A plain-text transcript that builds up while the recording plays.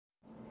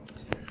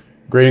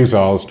Greetings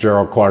all, it's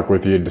Gerald Clark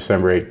with you,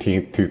 December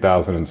 18th,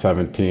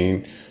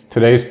 2017.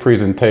 Today's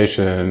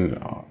presentation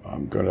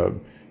I'm going to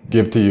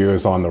give to you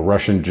is on the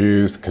Russian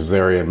Jews, the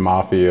Khazarian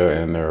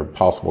Mafia, and their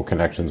possible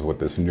connections with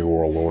this New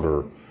World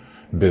Order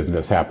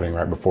business happening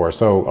right before.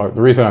 So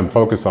the reason I'm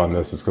focused on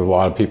this is because a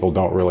lot of people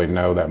don't really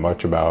know that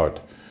much about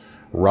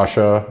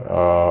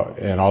Russia,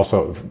 and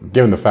also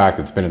given the fact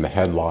it's been in the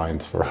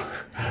headlines for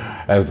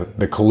as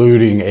the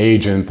colluding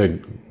agent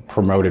that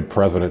promoted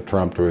President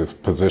Trump to his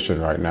position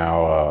right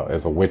now,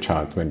 as a witch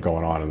hunt's been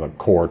going on in the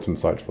courts and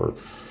such for,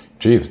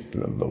 geez,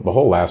 the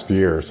whole last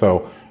year.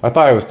 So I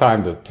thought it was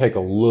time to take a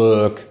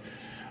look,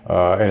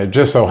 and it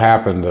just so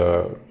happened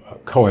to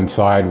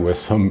coincide with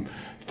some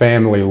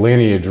family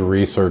lineage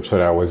research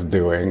that I was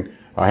doing.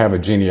 I have a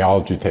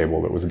genealogy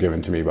table that was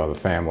given to me by the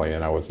family,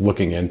 and I was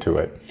looking into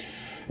it.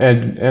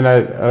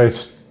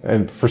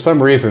 And for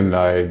some reason,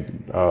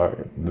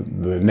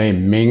 the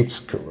name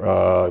Minsk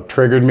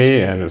triggered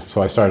me, and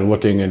so I started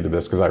looking into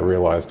this because I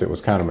realized it was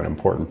kind of an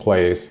important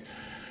place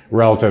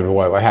relative to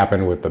what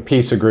happened with the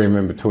peace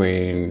agreement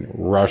between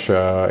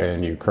Russia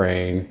and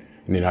Ukraine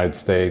and the United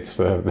States,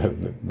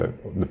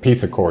 the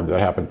peace accord that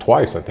happened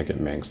twice, I think,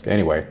 in Minsk.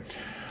 Anyway,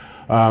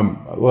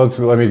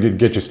 let me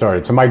get you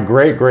started. So my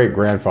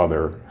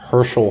great-great-grandfather,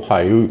 Herschel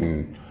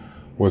Hayutin,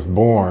 was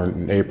born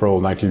in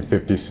April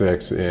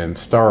 1956 in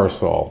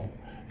Starosul,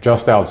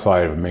 just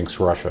outside of Minsk,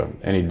 Russia,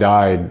 and he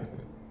died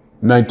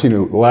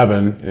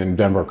 1911 in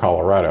Denver,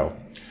 Colorado.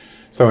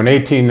 So in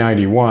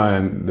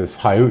 1891, this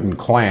Hayutin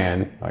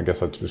clan, I guess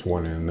that's just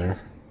one in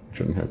there,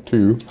 shouldn't have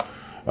two,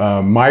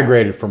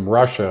 migrated from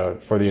Russia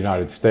for the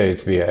United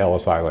States via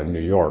Ellis Island, New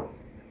York.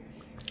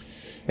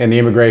 And the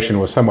immigration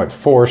was somewhat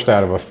forced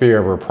out of a fear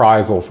of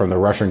reprisal from the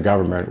Russian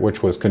government,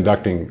 which was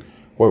conducting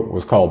what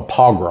was called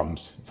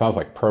pogroms, it sounds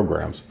like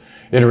programs,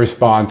 in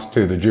response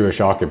to the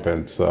Jewish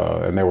occupants,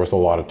 and there was a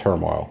lot of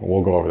turmoil.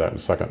 We'll go over that in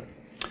a second.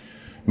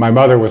 My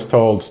mother was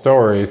told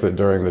stories that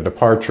during the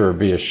departure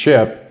via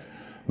ship,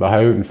 the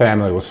Hayutin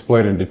family was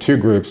split into two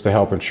groups to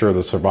help ensure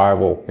the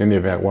survival in the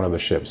event one of the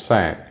ships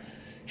sank.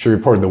 She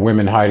reported the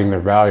women hiding their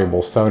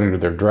valuables sewn into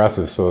their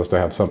dresses so as to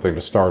have something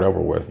to start over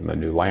with in the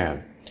new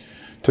land.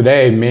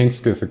 Today,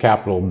 Minsk is the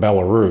capital of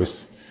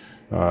Belarus.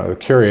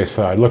 Curious,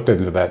 I looked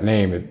into that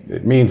name.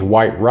 It means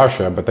White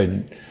Russia, but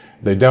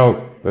they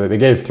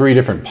gave three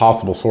different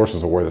possible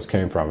sources of where this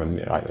came from,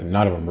 and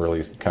none of them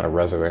really kind of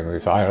resonate with me,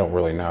 so I don't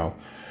really know.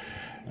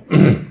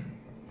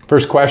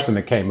 First question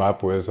that came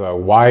up was,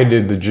 why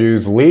did the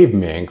Jews leave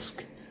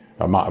Minsk?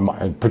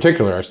 In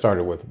particular, I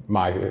started with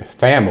my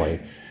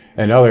family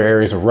and other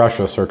areas of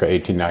Russia circa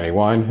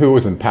 1891. Who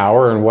was in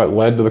power and what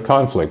led to the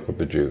conflict with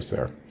the Jews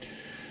there?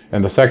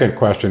 And the second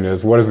question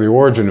is, what is the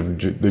origin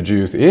of the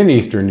Jews in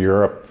Eastern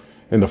Europe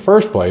in the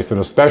first place,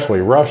 and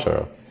especially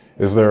Russia?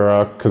 Is there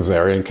a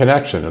Khazarian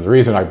connection? And the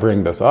reason I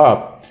bring this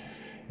up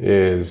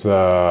is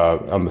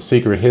on The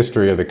Secret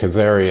History of the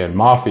Khazarian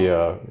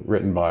Mafia,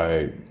 written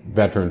by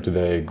veteran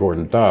today,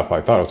 Gordon Duff.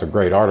 I thought it was a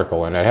great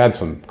article, and it had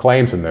some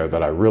claims in there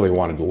that I really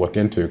wanted to look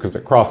into because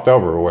it crossed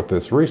over with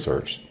this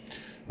research.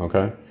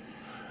 Okay,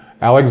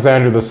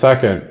 Alexander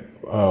II,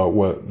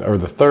 or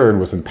the third,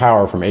 was in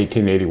power from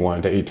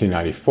 1881 to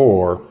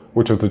 1894,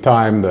 which was the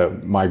time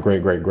that my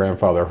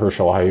great-great-grandfather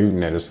Herschel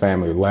Hayutin and his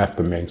family left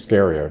the Minsk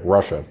area of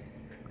Russia.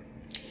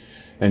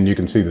 And you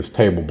can see this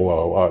table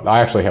below. I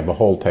actually have the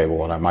whole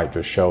table, and I might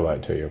just show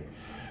that to you.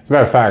 As a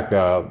matter of fact,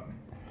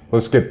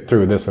 let's get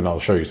through this and I'll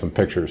show you some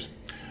pictures.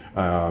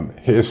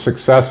 His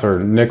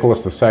successor,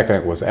 Nicholas II,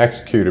 was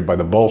executed by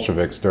the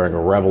Bolsheviks during a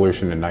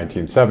revolution in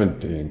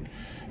 1917.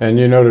 And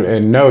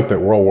note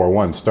that World War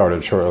I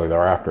started shortly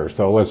thereafter.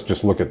 So let's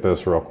just look at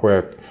this real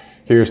quick.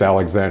 Here's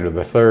Alexander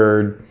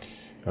III.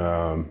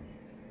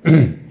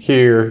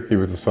 Here, he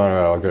was the son of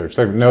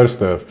Alexander II. Notice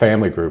the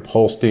family group,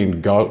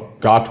 Holstein,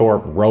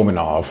 Gottorp,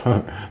 Romanov.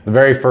 The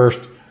very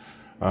first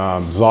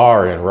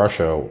Tsar in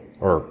Russia,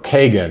 or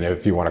Kagan,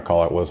 if you want to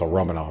call it, was a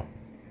Romanov.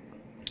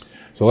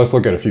 So let's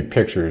look at a few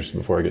pictures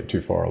before I get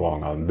too far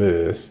along on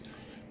this.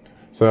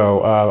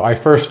 So I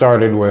first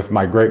started with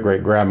my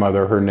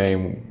great-great-grandmother. Her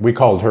name, we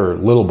called her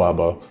Little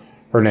Bubba.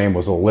 Her name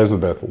was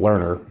Elizabeth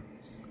Lerner.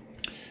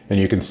 And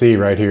you can see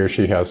right here,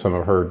 she has some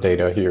of her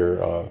data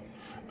here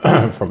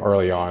from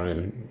early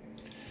on.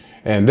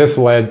 And this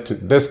led to,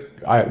 this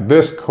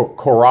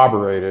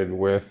corroborated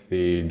with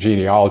the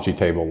genealogy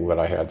table that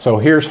I had. So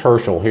here's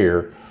Herschel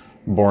here,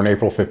 born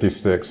April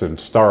 56 in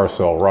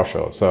Starosul,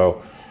 Russia.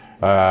 So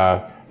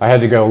I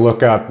had to go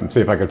look up and see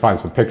if I could find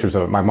some pictures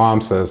of it. My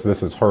mom says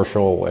this is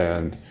Herschel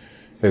and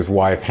his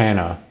wife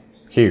Hannah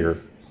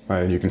here.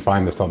 You can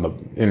find this on the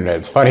internet.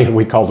 It's funny,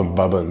 we called them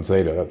Bubba and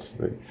Zeta.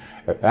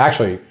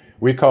 Actually,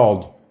 we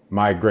called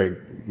my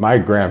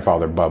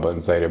grandfather Bubba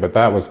and Zeta, but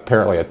that was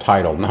apparently a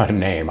title, not a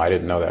name. I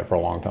didn't know that for a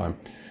long time.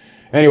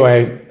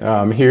 Anyway,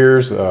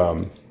 here's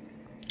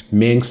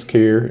Minsk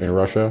here in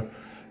Russia,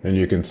 and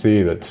you can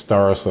see that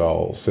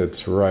Starosul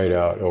sits right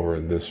out over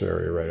in this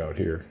area, right out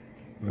here.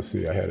 Let's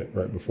see, I had it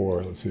right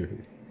before. Let's see if it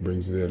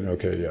brings it in.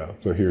 Okay, yeah.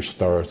 So here's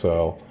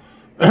Starosul.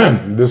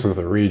 This is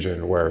the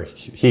region where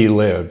he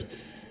lived,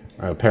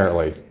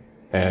 apparently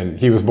And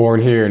he was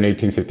born here in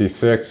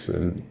 1856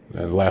 and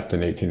left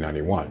in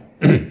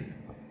 1891.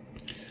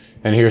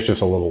 And here's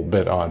just a little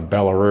bit on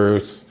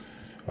Belarus,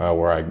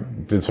 where I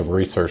did some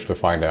research to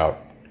find out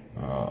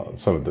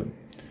some of the...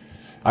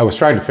 I was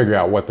trying to figure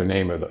out what the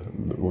name of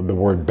the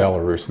word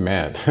Belarus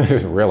meant,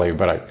 really,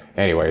 but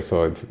anyway,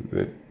 so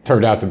it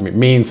turned out to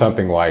mean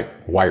something like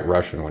White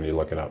Russian when you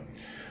look it up.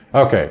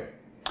 Okay,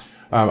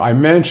 I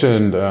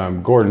mentioned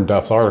Gordon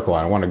Duff's article,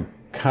 and I want to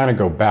kind of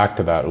go back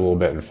to that a little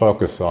bit and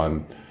focus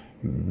on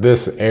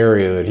this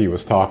area that he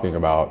was talking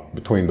about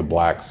between the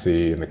Black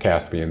Sea and the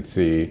Caspian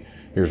Sea.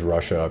 Here's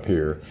Russia up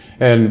here.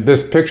 And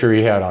this picture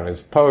he had on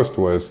his post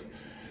was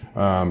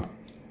the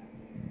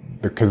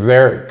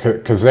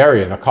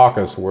Khazarian, the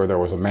Caucasus, where there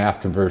was a mass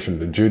conversion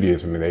to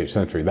Judaism in the 8th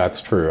century.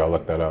 That's true, I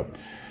looked that up.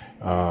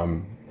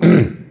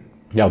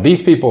 Now,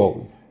 these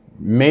people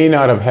may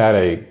not have had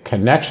a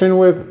connection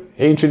with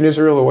ancient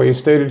Israel the way he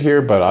stated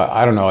here, but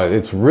I don't know,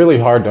 it's really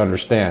hard to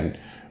understand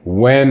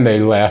when they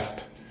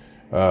left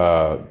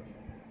the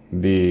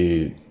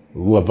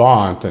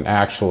Levant and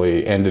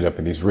actually ended up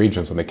in these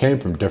regions, and they came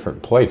from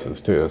different places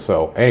too.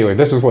 So anyway,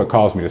 this is what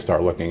caused me to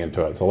start looking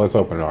into it. So let's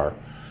open our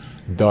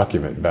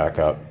document back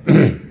up.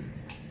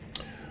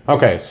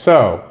 Okay,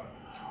 so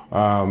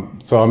I'm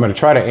going to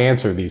try to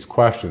answer these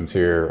questions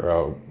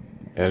here,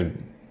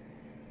 and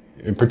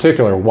in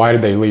particular, why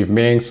did they leave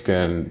Minsk,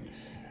 and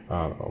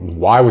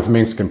why was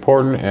Minsk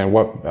important, and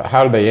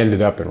how did they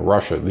ended up in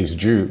Russia? These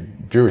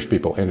Jewish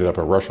people ended up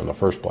in Russia in the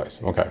first place.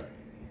 Okay.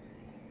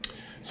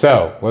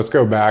 So let's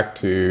go back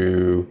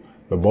to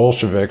the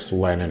Bolsheviks,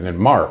 Lenin, and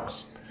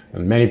Marx.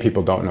 And many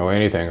people don't know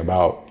anything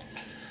about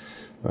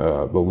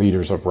the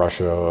leaders of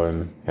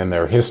Russia and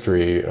their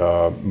history,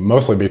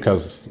 mostly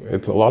because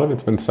a lot of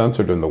it's been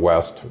censored in the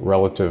West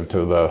relative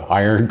to the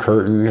Iron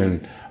Curtain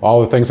and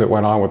all the things that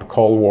went on with the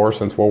Cold War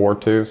since World War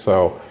II.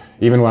 So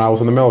even when I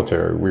was in the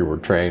military, we were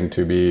trained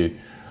to be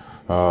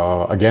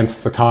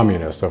against the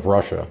communists of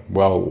Russia.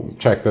 Well,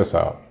 check this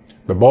out.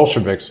 The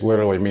Bolsheviks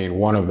literally mean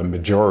one of the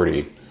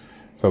majority.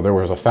 So there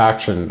was a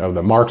faction of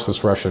the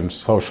Marxist Russian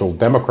Social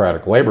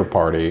Democratic Labor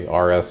Party,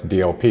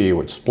 RSDLP,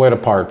 which split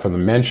apart from the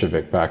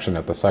Menshevik faction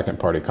at the Second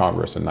Party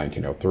Congress in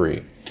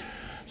 1903.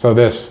 So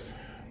this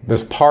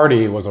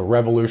party was a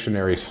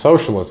revolutionary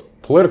socialist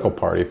political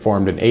party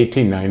formed in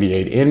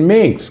 1898 in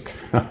Minsk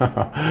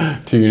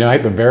to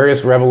unite the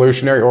various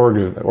revolutionary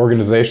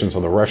organizations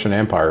of the Russian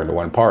Empire into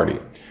one party.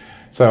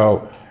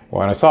 So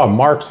when I saw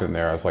Marx in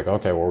there, I was like,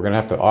 okay, well, we're going to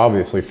have to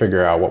obviously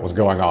figure out what was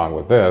going on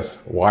with this.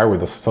 Why were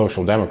the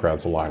Social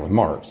Democrats aligned with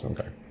Marx?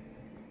 Okay.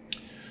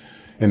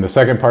 In the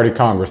Second Party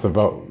Congress, the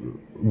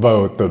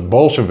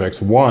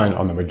Bolsheviks won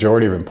on the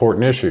majority of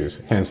important issues,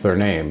 hence their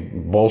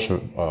name.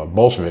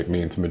 Bolshevik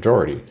means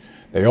majority.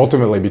 They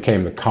ultimately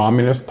became the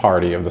Communist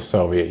Party of the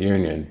Soviet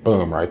Union.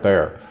 Boom, right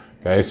there.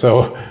 Okay,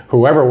 so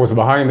whoever was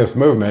behind this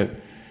movement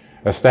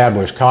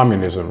established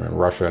communism in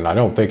Russia, and I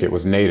don't think it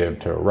was native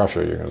to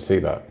Russia. You're going to see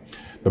that.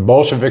 The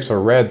Bolsheviks,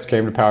 or Reds,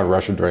 came to power in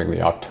Russia during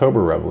the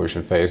October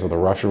Revolution phase of the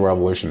Russian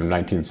Revolution in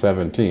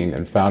 1917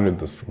 and founded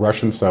the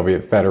Russian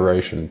Soviet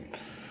Federative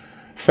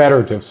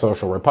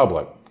Social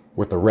Republic,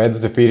 with the Reds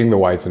defeating the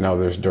Whites and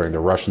others during the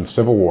Russian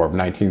Civil War of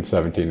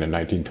 1917 and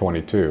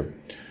 1922.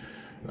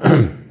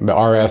 The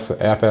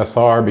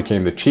RSFSR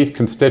became the chief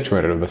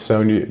constituent of the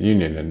Soviet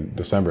Union in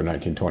December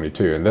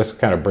 1922, and this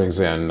kind of brings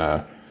in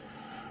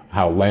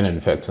how Lenin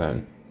fits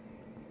in.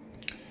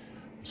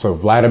 So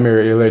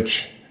Vladimir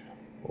Ilyich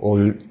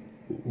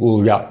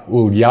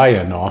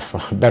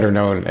Ulyanov, better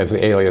known as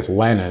the alias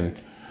Lenin,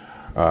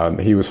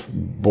 he was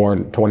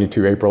born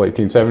 22 April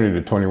 1870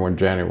 to 21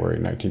 January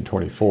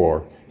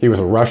 1924. He was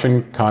a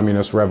Russian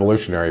communist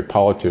revolutionary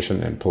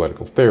politician and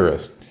political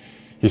theorist.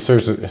 He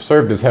served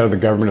as head of the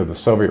government of the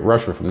Soviet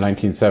Russia from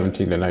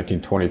 1917 to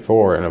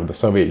 1924 and of the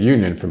Soviet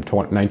Union from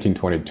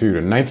 1922 to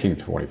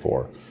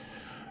 1924.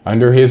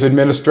 Under his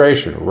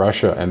administration,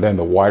 Russia and then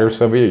the wider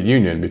Soviet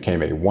Union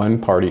became a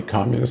one-party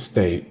communist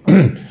state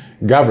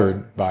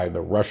governed by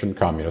the Russian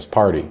Communist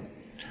Party.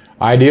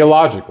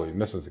 Ideologically,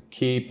 and this is a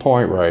key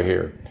point right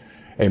here,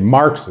 a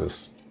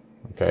Marxist,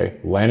 okay?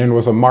 Lenin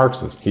was a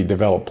Marxist. He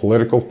developed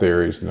political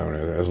theories known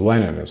as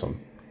Leninism.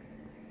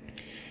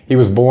 He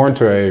was born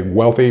to a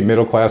wealthy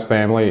middle-class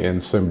family in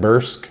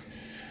Simbirsk.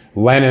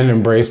 Lenin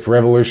embraced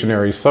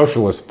revolutionary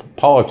socialist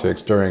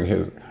politics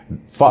during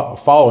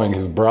following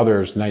his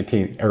brother's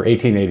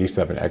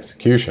 1887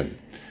 execution.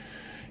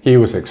 He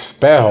was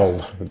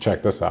expelled,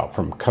 check this out,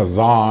 from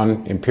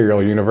Kazan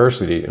Imperial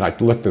University, and I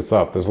looked this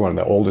up, this is one of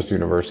the oldest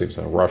universities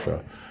in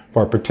Russia,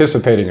 for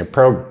participating in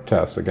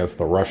protests against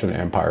the Russian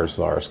Empire's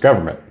Tsarist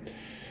government.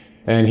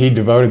 And he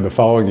devoted the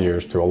following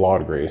years to a law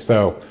degree.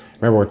 So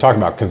remember, we're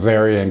talking about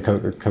Khazarian,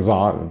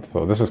 Kazan,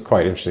 so this is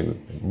quite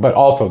interesting. But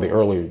also the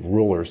early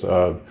rulers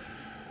of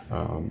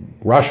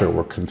Russia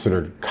were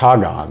considered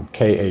Kagan,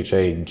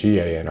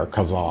 K-H-A-G-A-N, or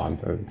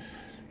Kazan.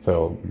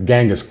 So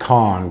Genghis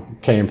Khan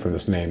came from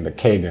this name, the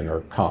Kagan,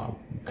 or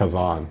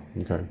Kazan,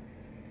 okay?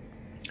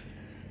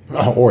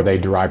 Or they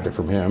derived it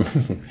from him.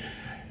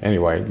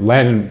 Anyway,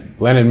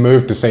 Lenin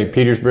moved to St.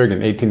 Petersburg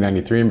in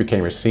 1893 and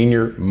became a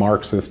senior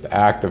Marxist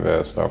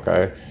activist,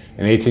 okay?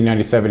 In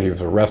 1897, he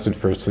was arrested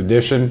for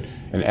sedition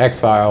and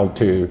exiled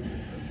to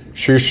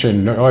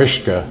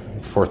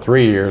Shushinoshka for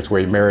 3 years, where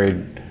he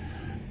married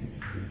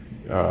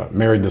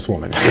this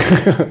woman.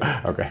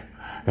 Okay.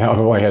 I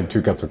only had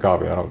 2 cups of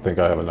coffee. I don't think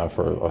I have enough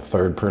for a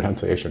third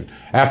pronunciation.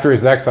 After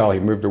his exile, he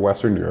moved to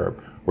Western Europe,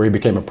 where he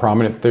became a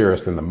prominent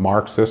theorist in the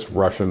Marxist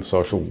Russian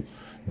Social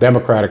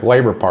Democratic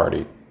Labor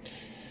Party.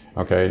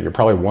 Okay, you're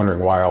probably wondering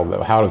why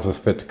how does this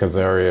fit to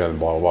Khazarian and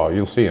blah, blah, blah.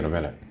 You'll see in a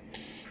minute.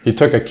 He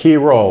took a key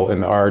role in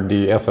the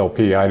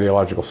RD-SLP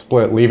ideological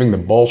split, leading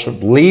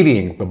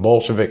the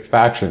Bolshevik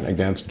faction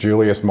against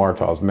Julius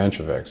Martov's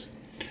Mensheviks.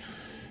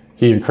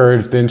 He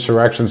encouraged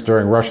insurrections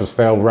during Russia's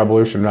failed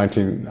revolution in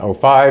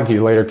 1905. He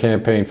later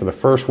campaigned for the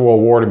First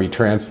World War to be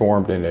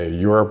transformed into a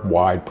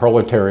Europe-wide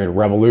proletarian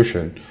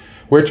revolution,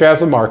 which,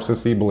 as a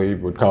Marxist, he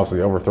believed would cause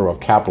the overthrow of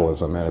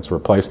capitalism and its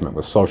replacement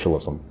with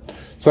socialism.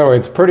 So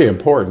it's pretty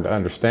important to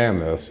understand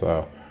this,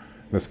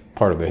 this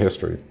part of the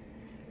history.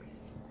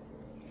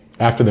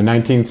 After the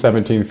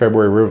 1917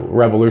 February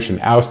Revolution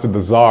ousted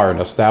the Tsar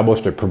and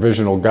established a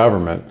provisional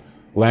government,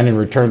 Lenin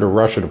returned to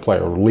Russia to play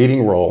a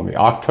leading role in the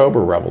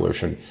October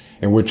Revolution,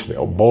 in which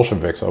the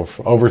Bolsheviks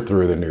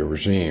overthrew the new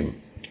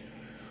regime.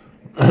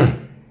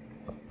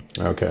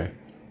 Okay.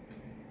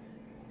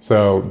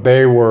 So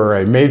they were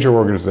a major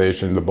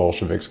organization, the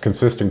Bolsheviks,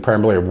 consisting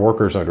primarily of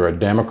workers under a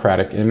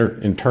democratic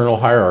internal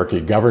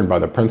hierarchy governed by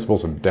the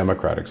principles of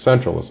democratic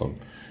centralism,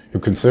 who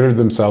considered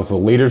themselves the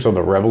leaders of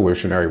the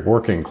revolutionary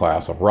working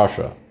class of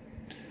Russia.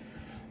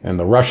 And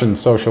the Russian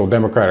Social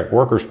Democratic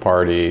Workers'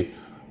 Party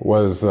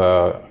was,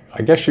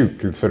 I guess you'd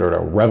consider it a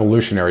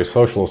revolutionary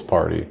socialist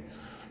party.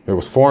 It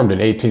was formed in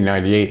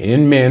 1898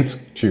 in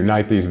Minsk to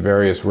unite these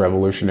various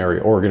revolutionary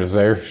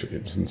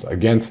organizations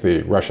against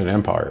the Russian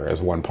Empire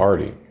as one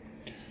party.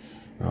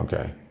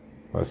 Okay,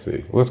 let's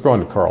see. Let's go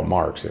into Karl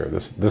Marx here.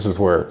 This is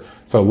where,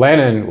 so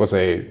Lenin was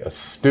an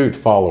astute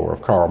follower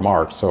of Karl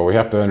Marx, so we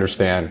have to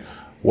understand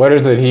what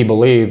is it he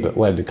believed that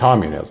led to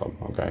communism,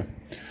 okay?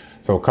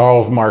 So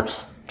Karl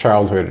Marx's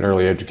childhood and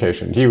early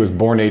education. He was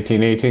born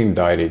 1818,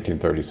 died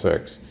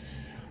 1836.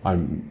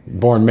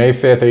 Born May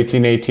 5th,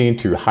 1818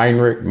 to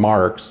Heinrich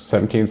Marx,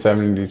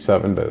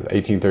 1777 to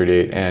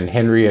 1838, and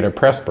Henrietta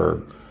Pressburg,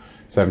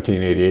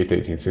 1788 to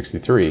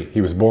 1863.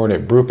 He was born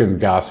at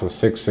Bruckengasse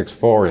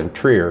 664 in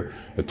Trier,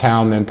 a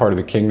town then part of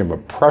the Kingdom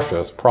of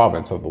Prussia's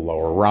province of the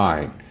Lower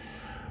Rhine.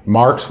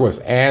 Marx was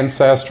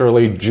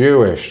ancestrally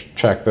Jewish,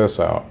 check this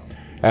out,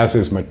 as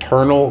his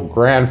maternal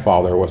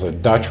grandfather was a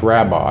Dutch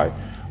rabbi,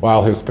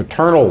 while his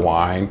paternal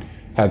line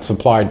had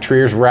supplied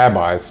Trier's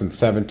rabbis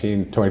since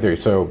 1723.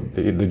 So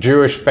the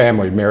Jewish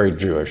family married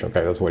Jewish,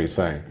 okay, that's what he's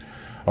saying.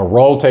 A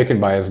role taken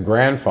by his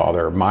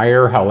grandfather,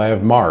 Meyer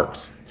Halev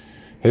Marx.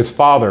 His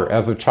father,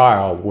 as a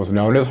child, was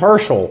known as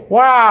Herschel.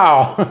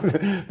 Wow!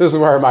 This is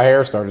where my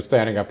hair started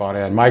standing up on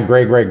end. My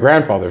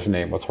great-great-grandfather's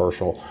name was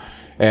Herschel.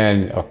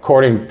 And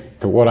according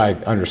to what I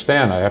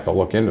understand, I have to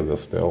look into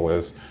this still,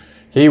 is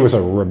he was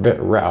a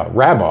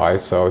rabbi,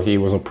 so he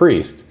was a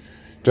priest,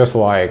 just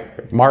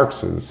like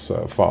Marx's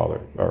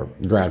father or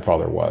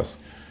grandfather was.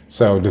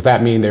 So does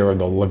that mean they were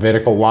the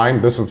Levitical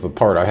line? This is the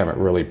part I haven't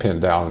really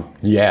pinned down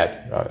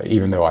yet,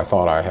 even though I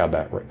thought I had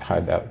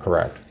that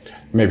correct.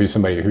 Maybe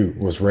somebody who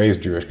was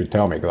raised Jewish could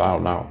tell me, because I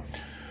don't know.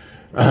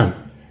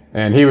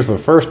 And he was the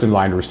first in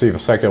line to receive a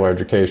secular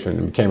education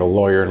and became a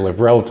lawyer and lived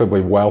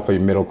relatively wealthy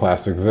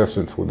middle-class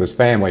existence with his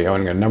family,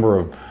 owning a number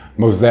of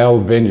Moselle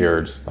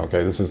vineyards.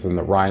 Okay, this is in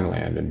the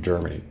Rhineland in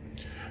Germany.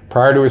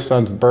 Prior to his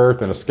son's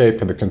birth and escape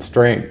the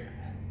constraints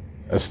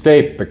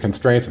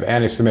of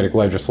anti-Semitic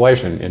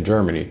legislation in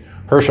Germany,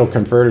 Herschel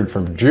converted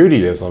from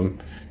Judaism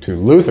to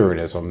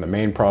Lutheranism, the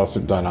main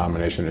Protestant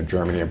denomination in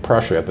Germany and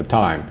Prussia at the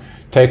time,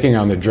 taking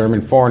on the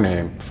German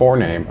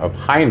forename of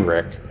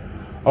Heinrich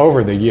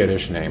over the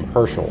Yiddish name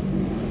Herschel.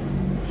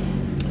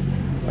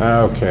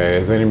 Okay,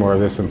 is any more of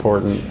this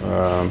important?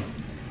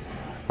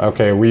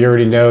 Okay, we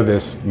already know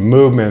this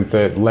movement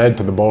that led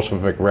to the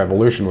Bolshevik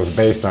Revolution was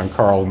based on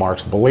Karl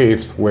Marx's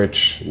beliefs,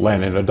 which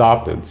Lenin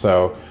adopted.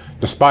 So,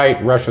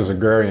 despite Russia's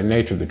agrarian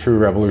nature, the true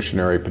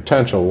revolutionary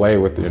potential lay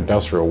with the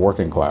industrial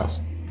working class.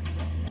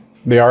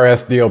 The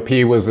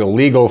RSDOP was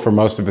illegal for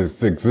most of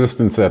its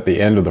existence at the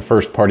end of the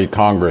First Party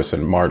Congress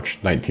in March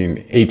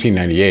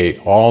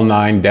 1898. All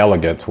 9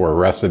 delegates were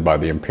arrested by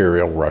the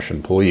Imperial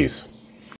Russian police.